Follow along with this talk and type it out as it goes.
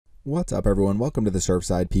What's up everyone, welcome to the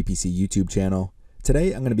Surfside PPC YouTube channel.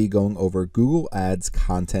 Today I'm going to be going over Google Ads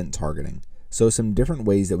content targeting. So some different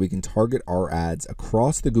ways that we can target our ads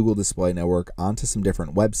across the Google Display Network onto some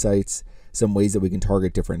different websites, some ways that we can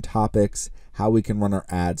target different topics, how we can run our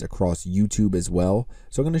ads across YouTube as well.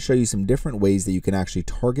 So I'm going to show you some different ways that you can actually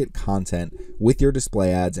target content with your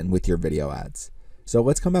display ads and with your video ads. So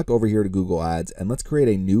let's come back over here to Google Ads and let's create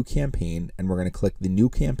a new campaign, and we're going to click the new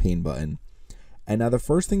campaign button. And now the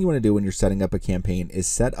first thing you want to do when you're setting up a campaign is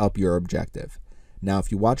set up your objective. Now,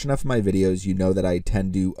 if you watch enough of my videos, you know that I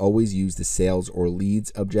tend to always use the sales or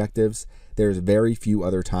leads objectives. There's very few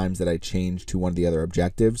other times that I change to one of the other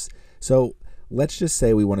objectives. So let's just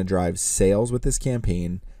say we want to drive sales with this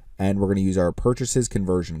campaign, and we're going to use our purchases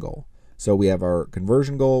conversion goal. So we have our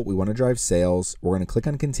conversion goal, we want to drive sales, we're going to click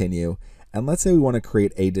on continue, and let's say we want to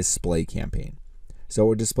create a display campaign.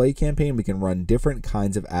 So a display campaign, we can run different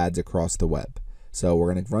kinds of ads across the web. So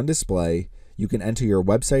we're going to run display. You can enter your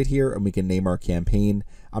website here and we can name our campaign.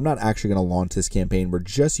 I'm not actually going to launch this campaign. We're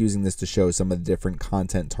just using this to show some of the different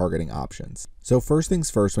content targeting options. So first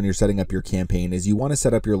things first, when you're setting up your campaign is you want to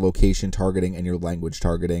set up your location targeting and your language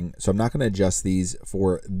targeting. So I'm not going to adjust these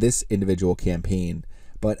for this individual campaign,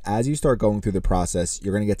 but as you start going through the process,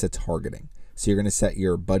 you're going to get to targeting. So you're going to set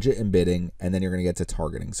your budget and bidding, and then you're going to get to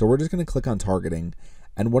targeting. So we're just going to click on targeting.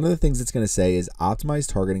 And one of the things it's going to say is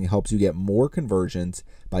optimized targeting helps you get more conversions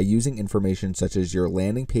by using information such as your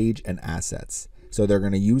landing page and assets. So they're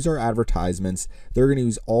going to use our advertisements. They're going to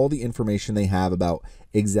use all the information they have about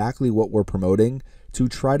exactly what we're promoting to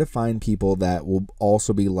try to find people that will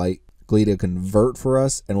also be likely to convert for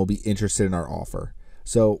us and will be interested in our offer.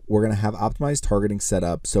 So we're going to have optimized targeting set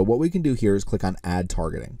up. So what we can do here is click on ad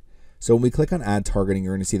targeting. So when we click on ad targeting,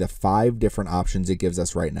 you're going to see the 5 different options it gives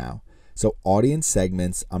us right now. So audience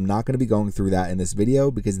segments, I'm not going to be going through that in this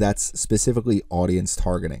video because that's specifically audience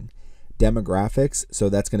targeting. Demographics, so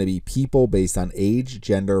that's going to be people based on age,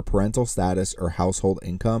 gender, parental status, or household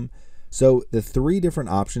income. So the 3 different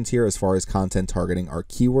options here as far as content targeting are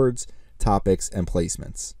keywords, topics, and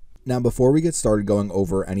placements. Now before we get started going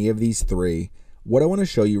over any of these 3, what I want to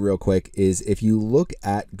show you real quick is if you look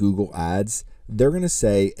at Google Ads, they're going to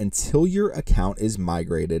say until your account is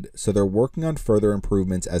migrated. So they're working on further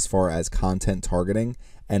improvements as far as content targeting,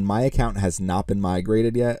 and my account has not been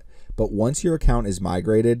migrated yet. But once your account is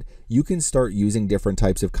migrated, you can start using different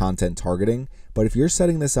types of content targeting. But if you're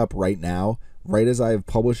setting this up right now, right as I have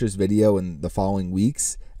published this video in the following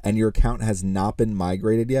weeks, and your account has not been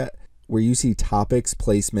migrated yet, where you see topics,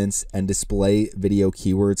 placements, and display video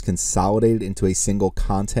keywords consolidated into a single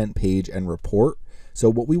content page and report. So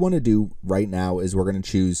what we want to do right now is we're going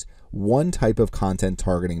to choose one type of content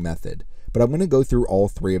targeting method, but I'm going to go through all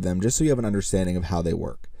 3 of them just so you have an understanding of how they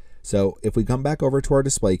work. So if we come back over to our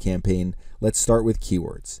display campaign, let's start with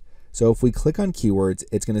keywords. So if we click on keywords,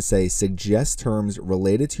 it's going to say suggest terms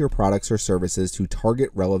related to your products or services to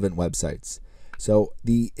target relevant websites. So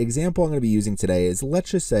the example I'm going to be using today is,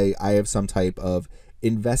 let's just say I have some type of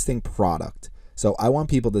investing product. So I want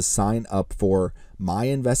people to sign up for my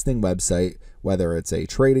investing website, whether it's a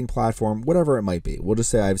trading platform, whatever it might be. We'll just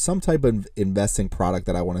say I have some type of investing product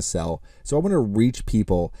that I want to sell. So I want to reach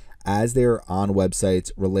people as they're on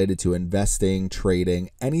websites related to investing, trading,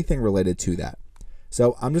 anything related to that.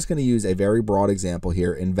 So I'm just going to use a very broad example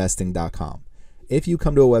here, investing.com. If you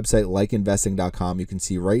come to a website like investing.com, you can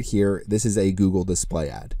see right here, this is a Google display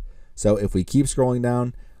ad. So if we keep scrolling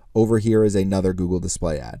down, over here is another Google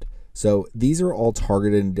display ad. So these are all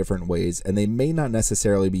targeted in different ways, and they may not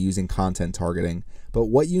necessarily be using content targeting, but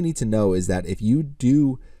what you need to know is that if you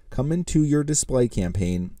do come into your display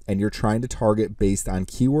campaign and you're trying to target based on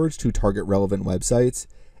keywords to target relevant websites,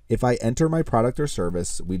 if I enter my product or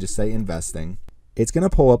service, we just say investing, it's going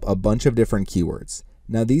to pull up a bunch of different keywords.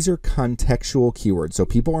 Now these are contextual keywords, so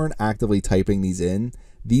people aren't actively typing these in.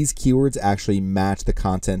 These keywords actually match the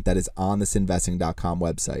content that is on this investing.com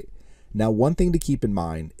website. Now, one thing to keep in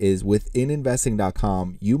mind is within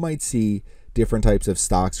investing.com, you might see different types of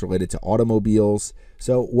stocks related to automobiles.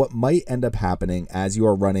 So what might end up happening as you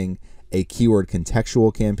are running a keyword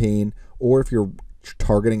contextual campaign, or if you're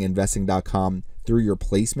targeting investing.com through your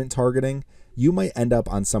placement targeting, you might end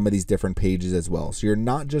up on some of these different pages as well. So you're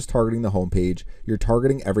not just targeting the homepage, you're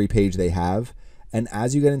targeting every page they have. And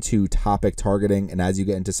as you get into topic targeting and as you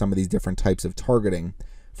get into some of these different types of targeting,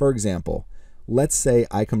 for example, let's say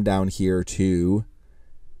I come down here to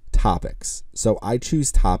topics. So I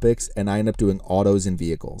choose topics and I end up doing autos and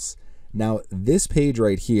vehicles. Now this page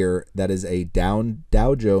right here, that is a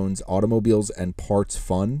Dow Jones Automobiles and Parts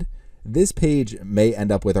Fund. This page may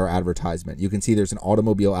end up with our advertisement. You can see there's an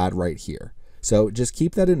automobile ad right here. So just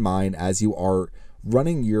keep that in mind as you are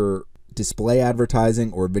running your display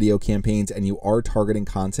advertising or video campaigns and you are targeting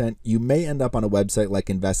content, you may end up on a website like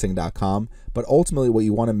investing.com, but ultimately what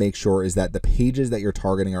you want to make sure is that the pages that you're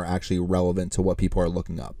targeting are actually relevant to what people are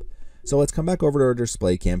looking up. So let's come back over to our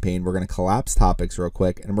display campaign. We're going to collapse topics real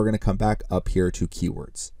quick, and we're going to come back up here to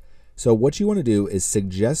keywords. So what you want to do is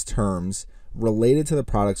suggest terms related to the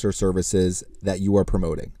products or services that you are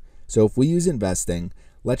promoting. So if we use investing,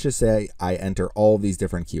 let's just say I enter all of these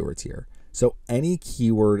different keywords here. So any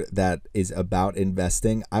keyword that is about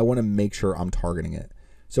investing, I want to make sure I'm targeting it.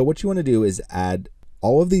 So what you want to do is add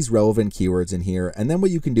all of these relevant keywords in here. And then what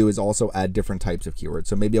you can do is also add different types of keywords.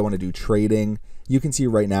 So maybe I want to do trading. You can see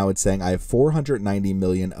right now it's saying I have 490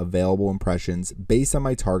 million available impressions based on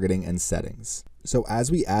my targeting and settings. So as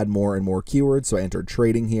we add more and more keywords, so I entered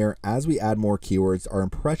trading here, as we add more keywords, our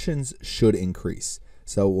impressions should increase.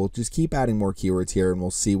 So we'll just keep adding more keywords here and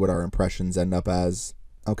we'll see what our impressions end up as.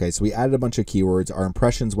 Okay, so we added a bunch of keywords. Our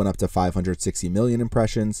impressions went up to 560 million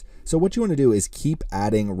impressions. So what you want to do is keep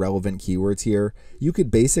adding relevant keywords here. You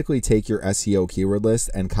could basically take your SEO keyword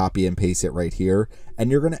list and copy and paste it right here.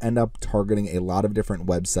 And you're going to end up targeting a lot of different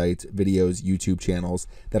websites, videos, YouTube channels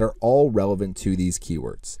that are all relevant to these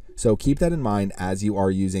keywords. So keep that in mind as you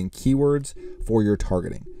are using keywords for your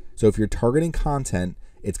targeting. So if you're targeting content,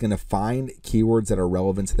 it's going to find keywords that are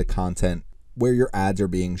relevant to the content where your ads are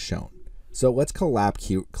being shown. So let's collapse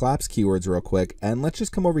keywords real quick, and let's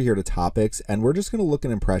just come over here to topics, and we're just going to look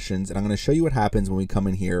at impressions, and I'm going to show you what happens when we come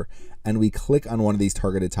in here and we click on one of these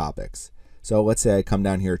targeted topics. So let's say I come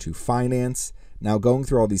down here to finance. Now going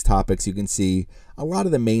through all these topics, you can see a lot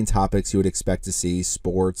of the main topics you would expect to see: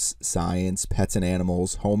 sports, science, pets and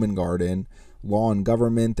animals, home and garden, law and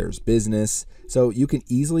government, there's business. So you can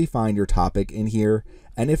easily find your topic in here.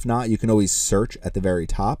 And if not, you can always search at the very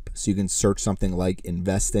top. So you can search something like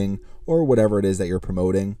investing or whatever it is that you're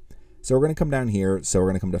promoting. So we're going to come down here. So we're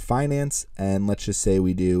going to come to finance, and let's just say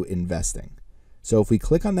we do investing. So if we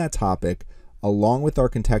click on that topic, along with our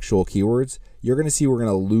contextual keywords, you're going to see we're going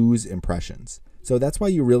to lose impressions. So that's why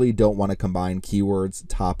you really don't want to combine keywords,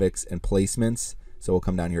 topics, and placements. So we'll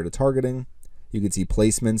come down here to targeting. You can see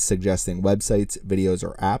placements suggesting websites, videos,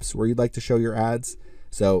 or apps where you'd like to show your ads.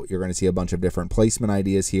 So you're going to see a bunch of different placement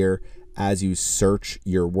ideas here as you search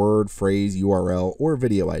your word, phrase, URL, or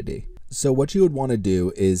video ID. So what you would want to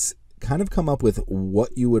do is kind of come up with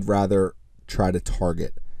what you would rather try to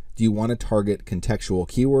target. Do you want to target contextual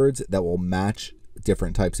keywords that will match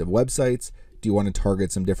different types of websites? Do you want to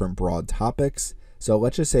target some different broad topics? So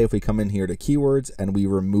let's just say if we come in here to keywords and we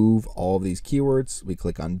remove all of these keywords, we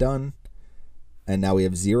click on done. And now we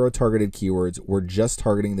have 0 targeted keywords. We're just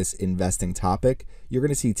targeting this investing topic. You're going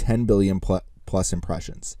to see 10 billion plus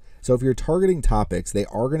impressions. So if you're targeting topics, they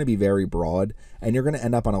are going to be very broad, and you're going to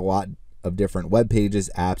end up on a lot of different web pages,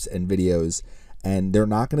 apps, and videos, and they're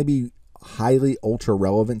not going to be highly ultra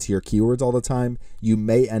relevant to your keywords all the time. You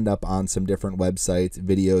may end up on some different websites,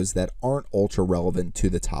 videos that aren't ultra relevant to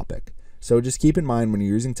the topic. So just keep in mind when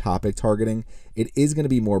you're using topic targeting, it is going to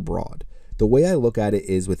be more broad. The way I look at it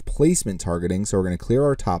is with placement targeting. So we're going to clear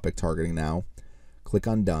our topic targeting now, click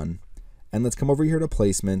on done, and let's come over here to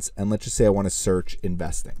placements, and let's just say I want to search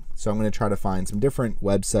investing. So I'm going to try to find some different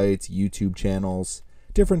websites, YouTube channels,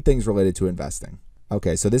 different things related to investing.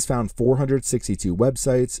 Okay, so this found 462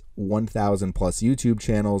 websites, 1,000 plus YouTube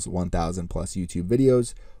channels, 1,000 plus YouTube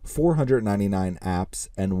videos, 499 apps,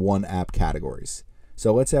 and 1 app categories.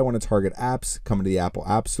 So let's say I want to target apps, come to the Apple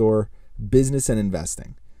App Store, business and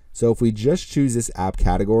investing. So if we just choose this app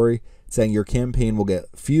category, it's saying your campaign will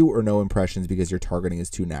get few or no impressions because your targeting is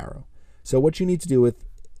too narrow. So what you need to do with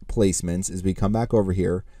placements is we come back over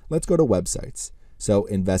here. Let's go to websites. So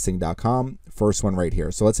investing.com, first one right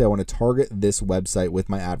here. So let's say I want to target this website with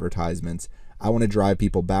my advertisements. I want to drive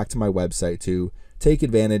people back to my website to take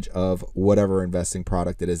advantage of whatever investing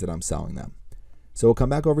product it is that I'm selling them. So we'll come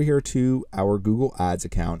back over here to our Google Ads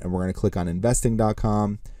account, and we're going to click on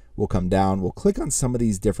investing.com. We'll come down, we'll click on some of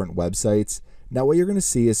these different websites. Now what you're going to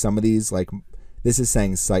see is some of these, like this is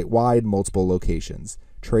saying site-wide, multiple locations,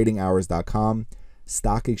 tradinghours.com,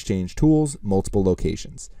 stock exchange tools, multiple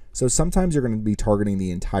locations. So sometimes you're going to be targeting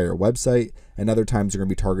the entire website, and other times you're going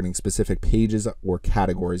to be targeting specific pages or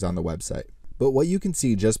categories on the website. But what you can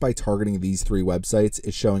see just by targeting these 3 websites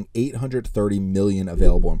is showing 830 million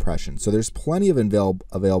available impressions. So there's plenty of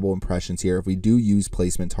available impressions here if we do use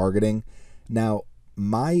placement targeting. Now,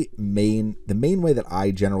 the main way that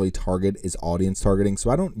I generally target is audience targeting. So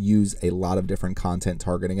I don't use a lot of different content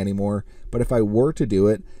targeting anymore. But if I were to do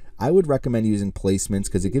it, I would recommend using placements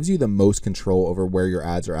because it gives you the most control over where your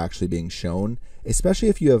ads are actually being shown, especially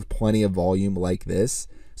if you have plenty of volume like this.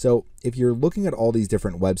 So if you're looking at all these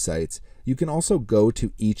different websites, you can also go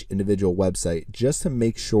to each individual website just to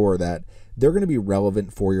make sure that they're going to be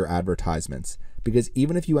relevant for your advertisements. Because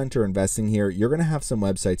even if you enter investing here, you're going to have some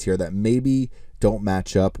websites here that maybe don't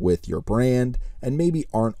match up with your brand and maybe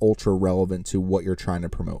aren't ultra relevant to what you're trying to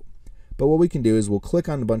promote. But what we can do is we'll click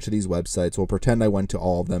on a bunch of these websites. We'll pretend I went to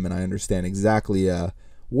all of them and I understand exactly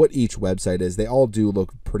what each website is. They all do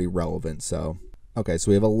look pretty relevant. So, okay, so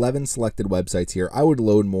we have 11 selected websites here. I would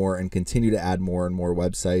load more and continue to add more and more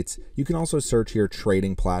websites. You can also search here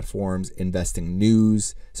trading platforms, investing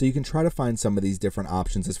news. So you can try to find some of these different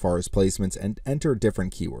options as far as placements and enter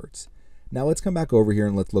different keywords. Now let's come back over here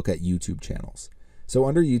and let's look at YouTube channels. So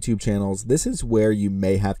under YouTube channels, this is where you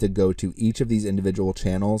may have to go to each of these individual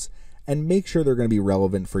channels and make sure they're going to be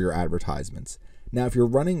relevant for your advertisements. Now, if you're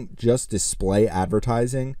running just display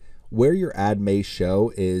advertising, where your ad may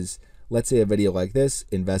show is, let's say a video like this,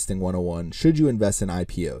 Investing 101, should you invest in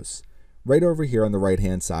IPOs? Right over here on the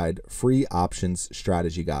right-hand side, free options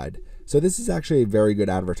strategy guide. So this is actually a very good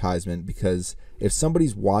advertisement because if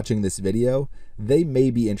somebody's watching this video, they may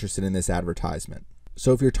be interested in this advertisement.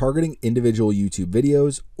 So if you're targeting individual YouTube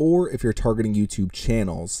videos or if you're targeting YouTube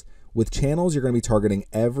channels, with channels, you're going to be targeting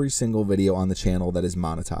every single video on the channel that is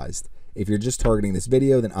monetized. If you're just targeting this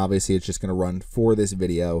video, then obviously it's just going to run for this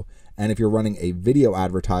video. And if you're running a video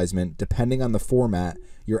advertisement, depending on the format,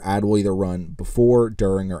 your ad will either run before,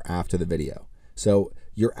 during, or after the video. So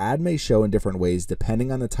your ad may show in different ways depending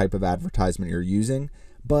on the type of advertisement you're using,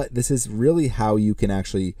 but this is really how you can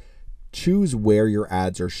actually choose where your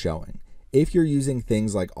ads are showing. If you're using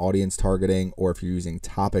things like audience targeting, or if you're using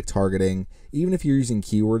topic targeting, even if you're using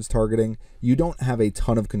keywords targeting, you don't have a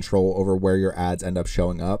ton of control over where your ads end up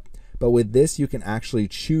showing up. But with this, you can actually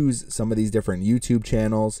choose some of these different YouTube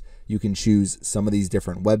channels. You can choose some of these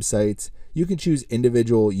different websites. You can choose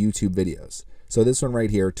individual YouTube videos. So this one right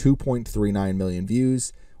here, 2.39 million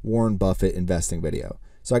views, Warren Buffett investing video.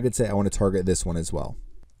 So I could say I want to target this one as well.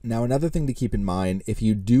 Now, another thing to keep in mind, if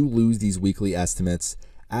you do lose these weekly estimates,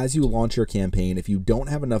 as you launch your campaign, if you don't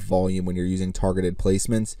have enough volume when you're using targeted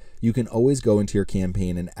placements, you can always go into your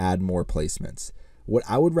campaign and add more placements. What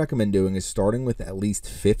I would recommend doing is starting with at least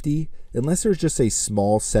 50, unless there's just a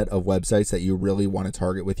small set of websites that you really want to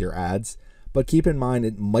target with your ads. But keep in mind,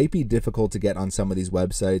 it might be difficult to get on some of these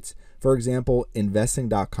websites. For example,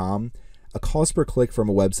 investing.com, a cost per click from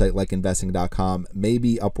a website like investing.com may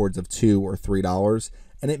be upwards of $2 or $3,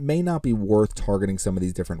 and it may not be worth targeting some of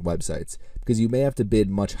these different websites because you may have to bid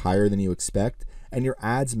much higher than you expect, and your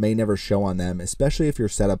ads may never show on them, especially if you're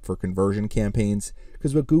set up for conversion campaigns.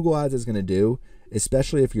 Because what Google Ads is going to do,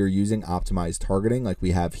 especially if you're using optimized targeting like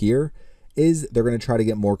we have here, is they're going to try to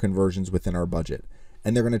get more conversions within our budget.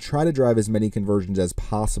 And they're going to try to drive as many conversions as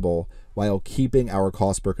possible while keeping our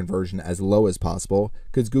cost per conversion as low as possible,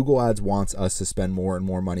 because Google Ads wants us to spend more and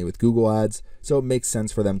more money with Google Ads. So it makes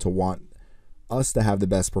sense for them to want us to have the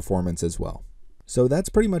best performance as well. So that's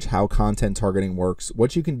pretty much how content targeting works.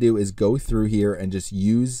 What you can do is go through here and just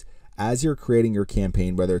use, as you're creating your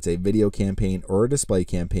campaign, whether it's a video campaign or a display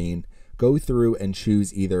campaign, go through and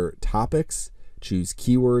choose either topics, choose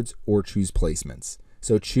keywords, or choose placements.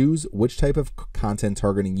 So choose which type of content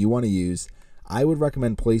targeting you want to use. I would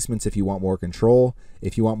recommend placements if you want more control.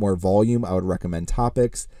 If you want more volume, I would recommend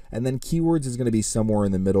topics. And then keywords is going to be somewhere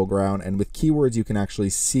in the middle ground. And with keywords, you can actually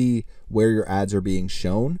see where your ads are being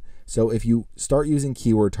shown. So if you start using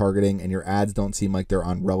keyword targeting and your ads don't seem like they're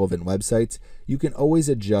on relevant websites, you can always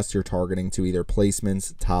adjust your targeting to either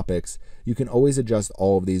placements, topics. You can always adjust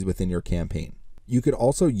all of these within your campaign. You could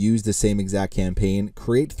also use the same exact campaign,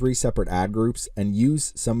 create 3 separate ad groups, and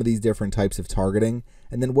use some of these different types of targeting.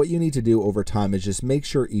 And then what you need to do over time is just make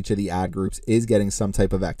sure each of the ad groups is getting some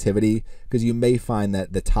type of activity, because you may find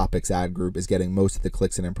that the topics ad group is getting most of the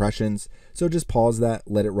clicks and impressions. So just pause that,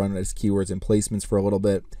 let it run as keywords and placements for a little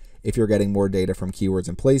bit. If you're getting more data from keywords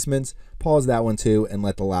and placements, pause that one too and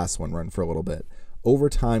let the last one run for a little bit. Over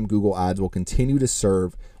time, Google Ads will continue to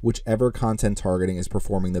serve whichever content targeting is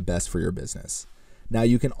performing the best for your business. Now,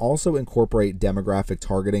 you can also incorporate demographic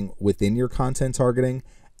targeting within your content targeting,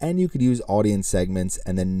 and you could use audience segments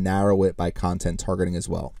and then narrow it by content targeting as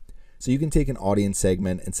well. So you can take an audience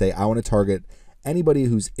segment and say, I want to target anybody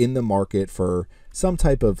who's in the market for some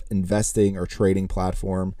type of investing or trading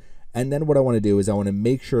platform. And then what I want to do is I want to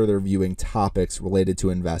make sure they're viewing topics related to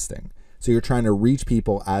investing. So you're trying to reach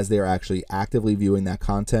people as they're actually actively viewing that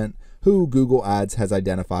content who Google Ads has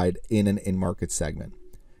identified in an in-market segment.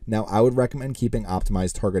 Now, I would recommend keeping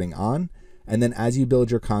optimized targeting on, and then as you build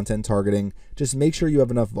your content targeting, just make sure you have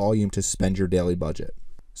enough volume to spend your daily budget.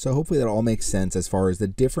 So hopefully that all makes sense as far as the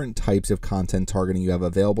different types of content targeting you have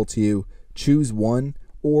available to you. Choose one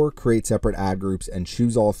or create separate ad groups and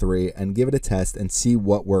choose all three and give it a test and see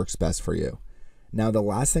what works best for you. Now, the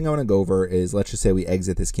last thing I want to go over is, let's just say we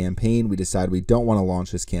exit this campaign. We decide we don't want to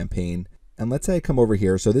launch this campaign. And let's say I come over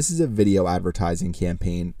here. So this is a video advertising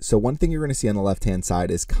campaign. So one thing you're going to see on the left-hand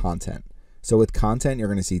side is content. So with content, you're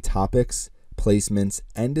going to see topics, placements,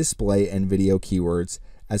 and display and video keywords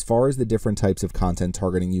as far as the different types of content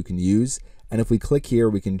targeting you can use. And if we click here,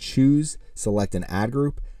 we can choose, select an ad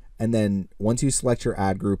group. And then once you select your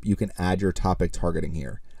ad group, you can add your topic targeting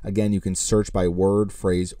here. Again, you can search by word,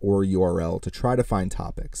 phrase, or URL to try to find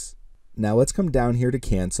topics. Now let's come down here to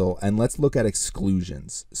cancel and let's look at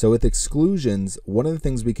exclusions. So with exclusions, one of the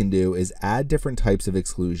things we can do is add different types of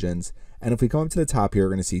exclusions. And if we come up to the top here, we're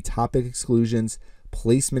going to see topic exclusions,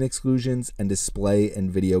 placement exclusions, and display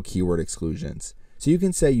and video keyword exclusions. So you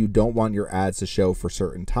can say you don't want your ads to show for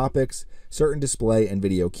certain topics, certain display and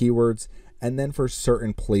video keywords, and then for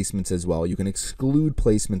certain placements as well. You can exclude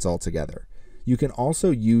placements altogether. You can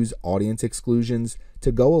also use audience exclusions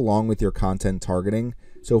to go along with your content targeting.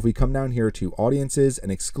 So if we come down here to audiences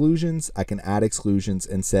and exclusions, I can add exclusions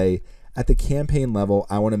and say at the campaign level,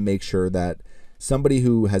 I want to make sure that somebody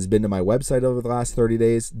who has been to my website over the last 30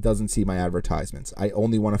 days doesn't see my advertisements. I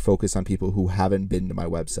only want to focus on people who haven't been to my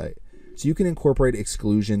website. So you can incorporate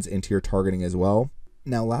exclusions into your targeting as well.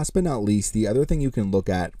 Now, last but not least, the other thing you can look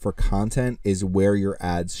at for content is where your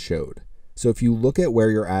ads showed. So if you look at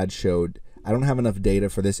where your ads showed, I don't have enough data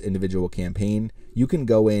for this individual campaign. You can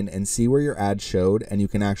go in and see where your ads showed, and you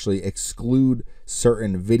can actually exclude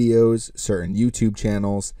certain videos, certain YouTube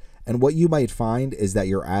channels. And what you might find is that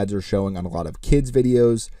your ads are showing on a lot of kids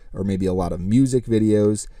videos, or maybe a lot of music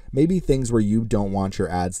videos, maybe things where you don't want your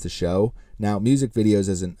ads to show. Now, music videos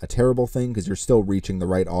isn't a terrible thing because you're still reaching the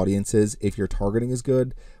right audiences if your targeting is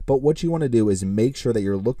good. But what you want to do is make sure that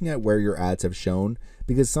you're looking at where your ads have shown,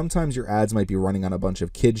 because sometimes your ads might be running on a bunch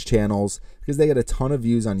of kids channels because they get a ton of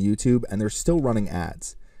views on YouTube and they're still running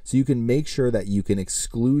ads. So you can make sure that you can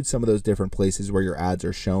exclude some of those different places where your ads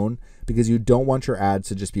are shown, because you don't want your ads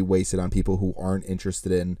to just be wasted on people who aren't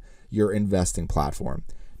interested in your investing platform.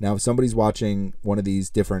 Now, if somebody's watching one of these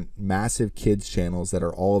different massive kids channels that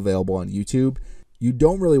are all available on YouTube, you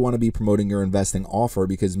don't really want to be promoting your investing offer,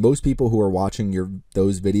 because most people who are watching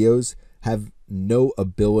those videos have no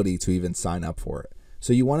ability to even sign up for it.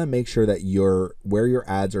 So you want to make sure that where your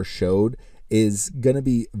ads are showed is going to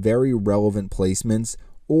be very relevant placements,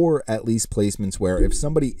 or at least placements where if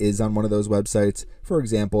somebody is on one of those websites, for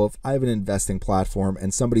example, if I have an investing platform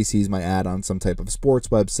and somebody sees my ad on some type of sports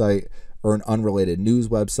website or an unrelated news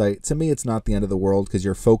website, to me, it's not the end of the world, because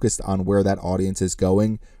you're focused on where that audience is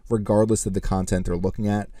going, regardless of the content they're looking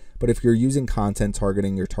at. But if you're using content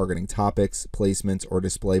targeting, you're targeting topics, placements, or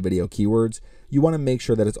display video keywords, you want to make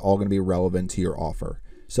sure that it's all going to be relevant to your offer.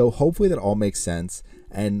 So hopefully that all makes sense.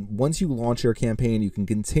 And once you launch your campaign, you can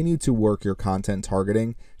continue to work your content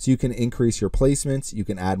targeting so you can increase your placements, you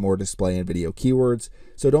can add more display and video keywords.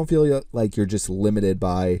 So don't feel like you're just limited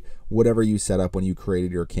by whatever you set up when you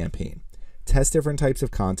created your campaign. Test different types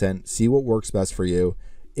of content, see what works best for you.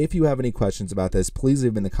 If you have any questions about this, please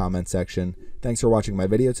leave them in the comment section. Thanks for watching my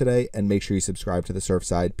video today, and make sure you subscribe to the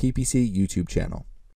Surfside PPC YouTube channel.